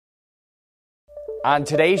On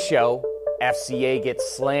today's show, FCA gets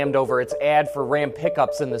slammed over its ad for Ram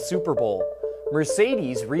pickups in the Super Bowl.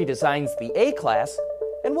 Mercedes redesigns the A-Class,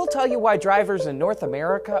 and we'll tell you why drivers in North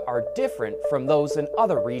America are different from those in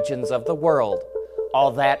other regions of the world.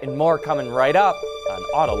 All that and more coming right up on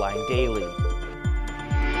Autoline Daily.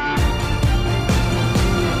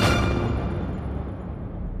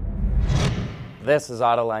 This is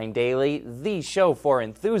Autoline Daily, the show for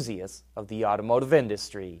enthusiasts of the automotive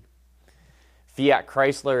industry. Fiat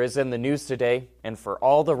Chrysler is in the news today, and for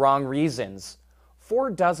all the wrong reasons. 4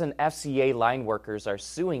 dozen FCA line workers are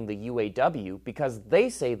suing the UAW because they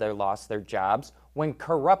say they lost their jobs when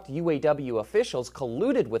corrupt UAW officials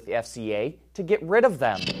colluded with the FCA to get rid of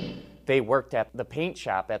them. They worked at the paint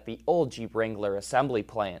shop at the old Jeep Wrangler assembly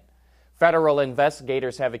plant. Federal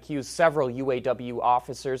investigators have accused several UAW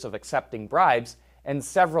officers of accepting bribes and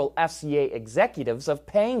several FCA executives of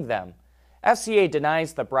paying them. FCA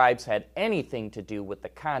denies the bribes had anything to do with the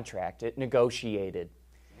contract it negotiated.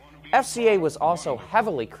 FCA was also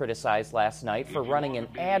heavily criticized last night for running an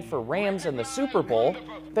ad for Rams in the Super Bowl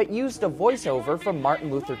that used a voiceover from Martin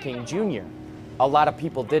Luther King Jr. A lot of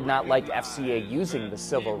people did not like FCA using the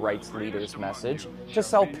civil rights leader's message to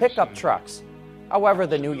sell pickup trucks. However,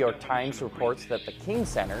 the New York Times reports that the King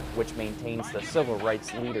Center, which maintains the civil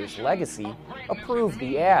rights leader's legacy, approved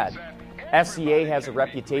the ad. FCA has a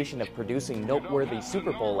reputation of producing noteworthy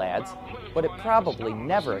Super Bowl ads, but it probably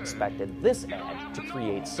never expected this ad to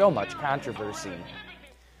create so much controversy.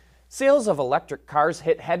 Sales of electric cars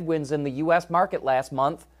hit headwinds in the U.S. market last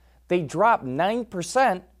month. They dropped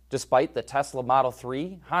 9% despite the Tesla Model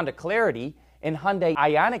 3, Honda Clarity, and Hyundai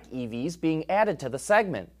Ioniq EVs being added to the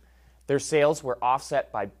segment. Their sales were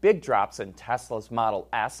offset by big drops in Tesla's Model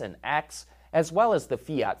S and X, as well as the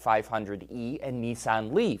Fiat 500e and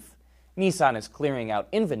Nissan Leaf. Nissan is clearing out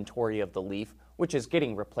inventory of the Leaf, which is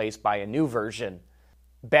getting replaced by a new version.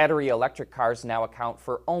 Battery electric cars now account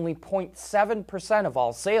for only 0.7% of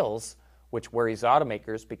all sales, which worries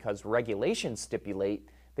automakers because regulations stipulate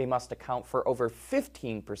they must account for over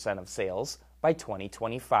 15% of sales by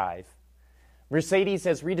 2025. Mercedes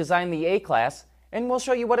has redesigned the A-Class, and we'll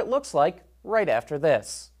show you what it looks like right after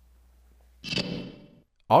this.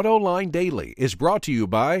 Autoline Daily is brought to you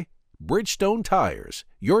by Bridgestone Tires,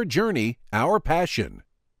 your journey, our passion.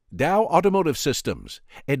 Dow Automotive Systems,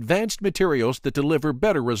 advanced materials that deliver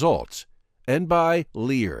better results. And by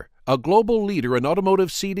Lear, a global leader in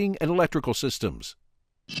automotive seating and electrical systems.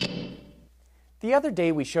 The other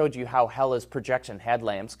day we showed you how Hella's projection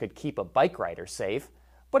headlamps could keep a bike rider safe,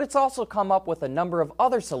 but it's also come up with a number of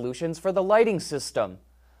other solutions for the lighting system.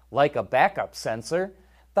 Like a backup sensor,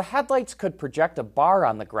 the headlights could project a bar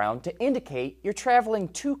on the ground to indicate you're traveling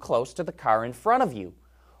too close to the car in front of you,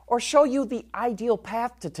 or show you the ideal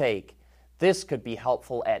path to take. This could be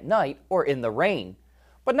helpful at night or in the rain.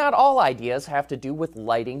 But not all ideas have to do with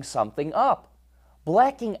lighting something up.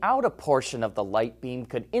 Blacking out a portion of the light beam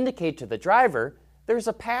could indicate to the driver there's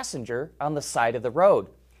a passenger on the side of the road.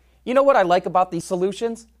 You know what I like about these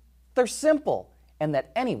solutions? They're simple, and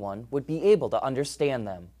that anyone would be able to understand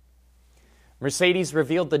them. Mercedes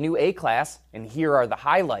revealed the new A-Class, and here are the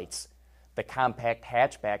highlights. The compact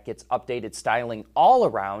hatchback gets updated styling all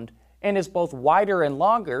around and is both wider and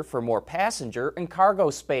longer for more passenger and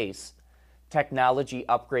cargo space. Technology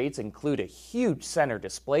upgrades include a huge center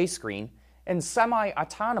display screen and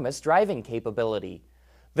semi-autonomous driving capability.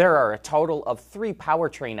 There are a total of 3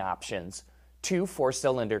 powertrain options, 2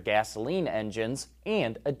 4-cylinder gasoline engines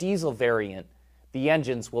and a diesel variant. The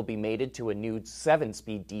engines will be mated to a new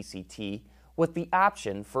 7-speed DCT with the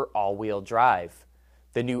option for all-wheel drive.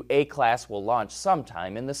 The new A-Class will launch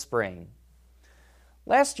sometime in the spring.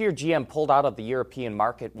 Last year, GM pulled out of the European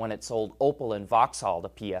market when it sold Opel and Vauxhall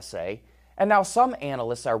to PSA, and now some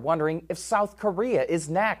analysts are wondering if South Korea is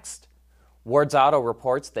next. Wards Auto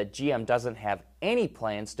reports that GM doesn't have any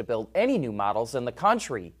plans to build any new models in the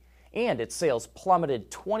country, and its sales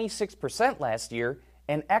plummeted 26% last year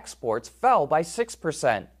and exports fell by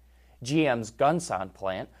 6%. GM's Gunsan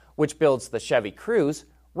plant, which builds the Chevy Cruze,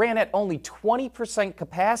 ran at only 20%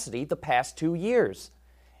 capacity the past 2 years.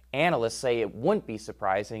 Analysts say it wouldn't be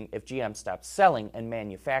surprising if GM stopped selling and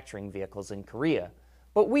manufacturing vehicles in Korea,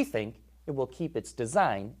 but we think it will keep its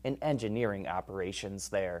design and engineering operations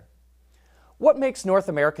there. What makes North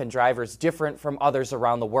American drivers different from others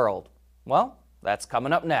around the world? Well, that's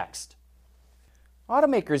coming up next.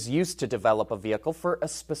 Automakers used to develop a vehicle for a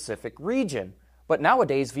specific region, but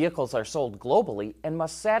nowadays vehicles are sold globally and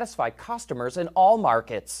must satisfy customers in all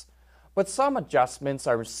markets. But some adjustments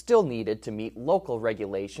are still needed to meet local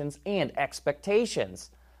regulations and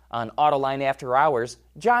expectations. On Autoline After Hours,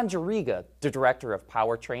 John Jariga, the director of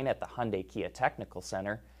powertrain at the Hyundai Kia Technical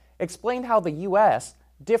Center, explained how the U.S.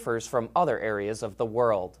 differs from other areas of the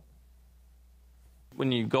world.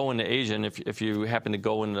 When you go into Asia, and if you happen to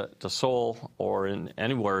go into Seoul or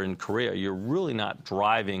anywhere in Korea, you're really not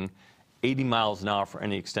driving 80 miles an hour for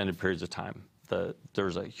any extended periods of time.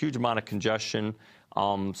 There's a huge amount of congestion,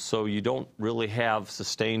 so you don't really have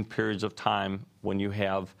sustained periods of time when you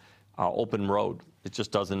have open road. It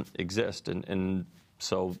just doesn't exist, and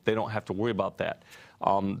so they don't have to worry about that.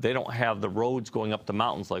 They don't have the roads going up the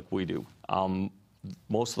mountains like we do.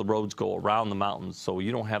 Most of the roads go around the mountains, so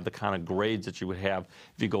you don't have the kind of grades that you would have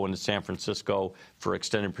if you go into San Francisco for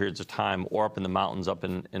extended periods of time, or up in the mountains up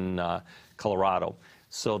in Colorado.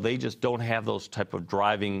 So they just don't have those type of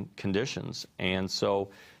driving conditions, and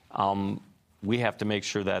so we have to make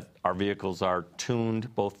sure that our vehicles are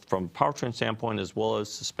tuned both from powertrain standpoint as well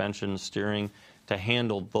as suspension, steering, to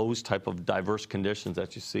handle those type of diverse conditions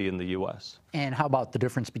that you see in the U.S. And how about the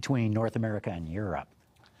difference between North America and Europe?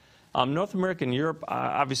 North America and Europe,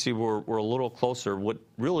 obviously, we're a little closer. What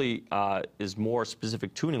really is more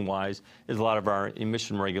specific tuning-wise is a lot of our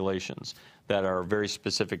emission regulations that are very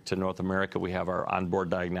specific to North America. We have our onboard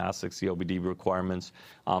diagnostics, the OBD requirements,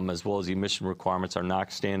 as well as the emission requirements. Our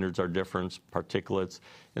NOx standards are different, particulates,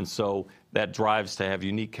 and so that drives to have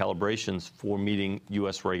unique calibrations for meeting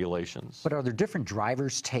U.S. regulations. But are there different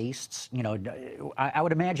drivers' tastes? You know, I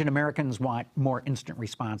would imagine Americans want more instant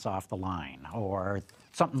response off the line, or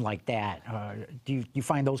something like that. Do you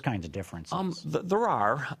find those kinds of differences? There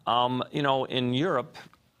are. You know, in Europe,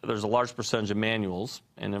 there's a large percentage of manuals,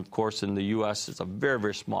 and of course in the U.S. it's a very,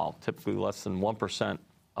 very small, typically less than 1%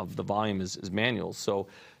 of the volume is manuals.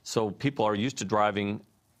 So people are used to driving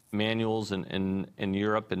manuals in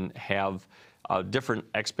Europe and have different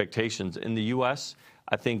expectations. In the U.S.,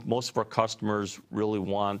 I think most of our customers really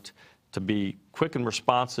want to be quick and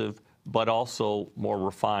responsive, but also more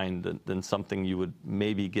refined than something you would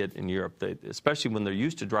maybe get in Europe, especially when they're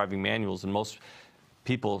used to driving manuals. And most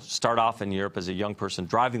people start off in Europe as a young person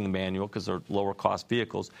driving the manual because they're lower cost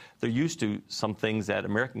vehicles. They're used to some things that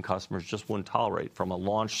American customers just wouldn't tolerate from a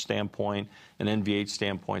launch standpoint, an NVH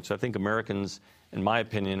standpoint. So I think Americans, in my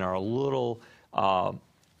opinion, are a little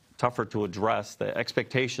tougher to address. The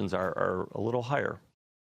expectations are a little higher.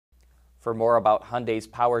 For more about Hyundai's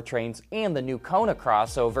powertrains and the new Kona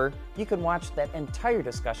crossover, you can watch that entire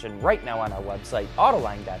discussion right now on our website,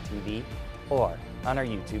 Autoline.tv, or on our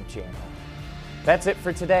YouTube channel. That's it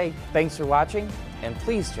for today. Thanks for watching, and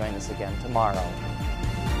please join us again tomorrow.